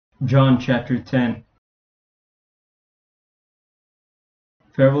John chapter 10.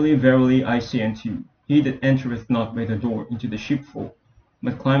 Verily, verily, I say unto you, he that entereth not by the door into the sheepfold,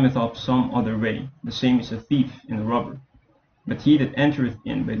 but climbeth up some other way, the same is a thief and a robber. But he that entereth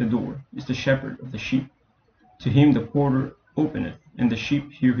in by the door is the shepherd of the sheep. To him the porter openeth, and the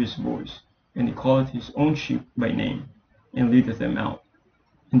sheep hear his voice, and he calleth his own sheep by name, and leadeth them out.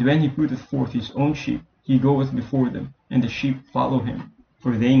 And when he putteth forth his own sheep, he goeth before them, and the sheep follow him,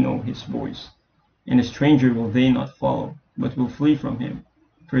 for they know his voice. And a stranger will they not follow, but will flee from him,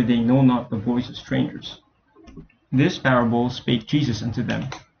 for they know not the voice of strangers. This parable spake Jesus unto them,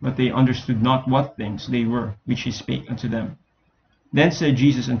 but they understood not what things they were which he spake unto them. Then said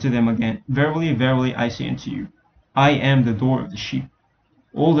Jesus unto them again, Verily, verily, I say unto you, I am the door of the sheep.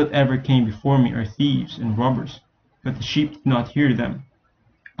 All that ever came before me are thieves and robbers, but the sheep did not hear them.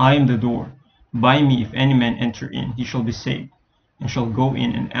 I am the door. By me if any man enter in, he shall be saved, and shall go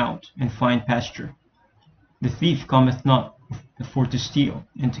in and out, and find pasture. The thief cometh not but for to steal,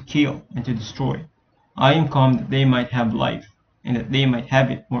 and to kill, and to destroy. I am come that they might have life, and that they might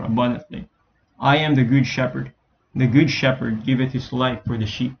have it more abundantly. I am the good shepherd. The good shepherd giveth his life for the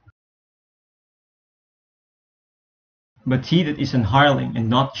sheep. But he that is an hireling, and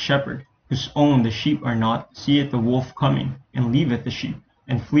not the shepherd, whose own the sheep are not, seeth the wolf coming, and leaveth the sheep,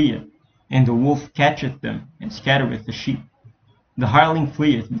 and fleeth, and the wolf catcheth them, and scattereth the sheep. The hireling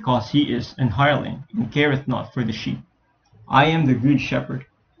fleeth, because he is an hireling, and careth not for the sheep. I am the good shepherd,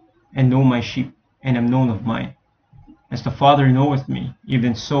 and know my sheep, and am known of mine. As the Father knoweth me,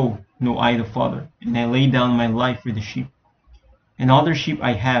 even so know I the Father, and I lay down my life for the sheep. And other sheep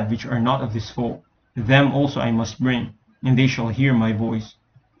I have which are not of this fold, them also I must bring, and they shall hear my voice,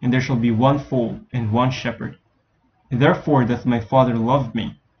 and there shall be one fold and one shepherd. Therefore doth my Father love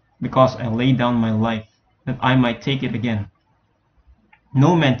me, because I lay down my life, that I might take it again.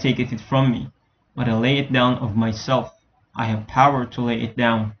 No man taketh it from me, but I lay it down of myself. I have power to lay it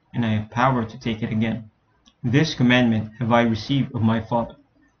down, and I have power to take it again. This commandment have I received of my Father.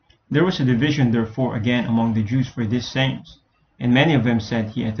 There was a division therefore again among the Jews for these sayings. And many of them said,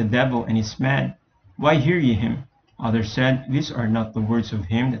 He hath a devil, and is mad. Why hear ye him? Others said, These are not the words of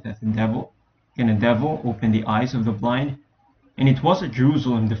him that hath a devil. Can a devil open the eyes of the blind? And it was at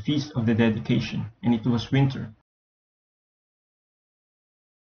Jerusalem the feast of the dedication, and it was winter.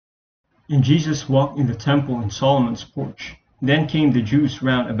 And Jesus walked in the temple in Solomon's porch. Then came the Jews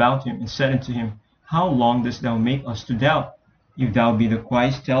round about him, and said unto him, How long dost thou make us to doubt? If thou be the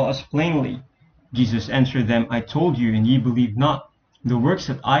Christ, tell us plainly. Jesus answered them, I told you, and ye believe not. The works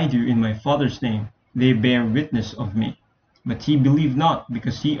that I do in my Father's name, they bear witness of me. But ye believe not,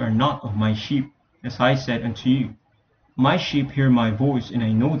 because ye are not of my sheep, as I said unto you. My sheep hear my voice, and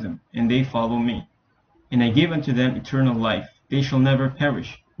I know them, and they follow me. And I give unto them eternal life. They shall never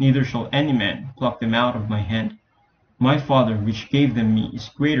perish, neither shall any man pluck them out of my hand. My Father which gave them me is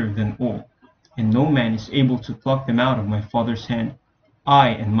greater than all, and no man is able to pluck them out of my Father's hand. I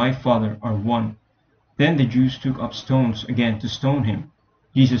and my Father are one. Then the Jews took up stones again to stone him.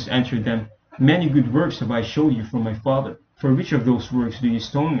 Jesus answered them, Many good works have I showed you from my Father. For which of those works do ye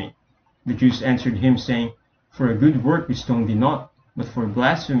stone me? The Jews answered him, saying, For a good work we stone thee not, but for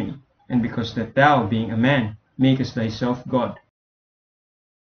blasphemy, and because that thou, being a man, makest thyself God.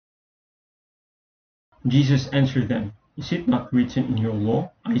 Jesus answered them, Is it not written in your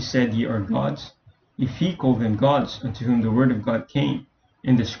law, I said ye are gods? If he call them gods, unto whom the word of God came,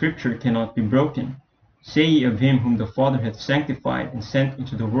 and the scripture cannot be broken, say ye of him whom the Father hath sanctified and sent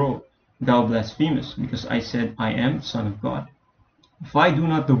into the world, Thou blasphemest, because I said, I am the Son of God. If I do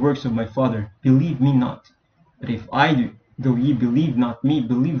not the works of my Father, believe me not. But if I do, though ye believe not me,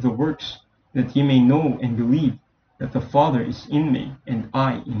 believe the works, that ye may know and believe that the Father is in me, and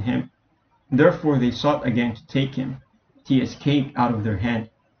I in him. Therefore they sought again to take him, but he escaped out of their hand,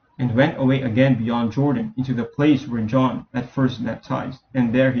 and went away again beyond Jordan, into the place where John at first baptized,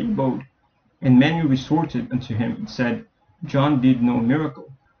 and there he abode. And many resorted unto him, and said, John did no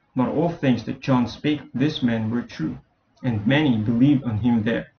miracle, but all things that John spake of this man were true. And many believed on him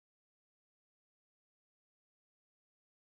there.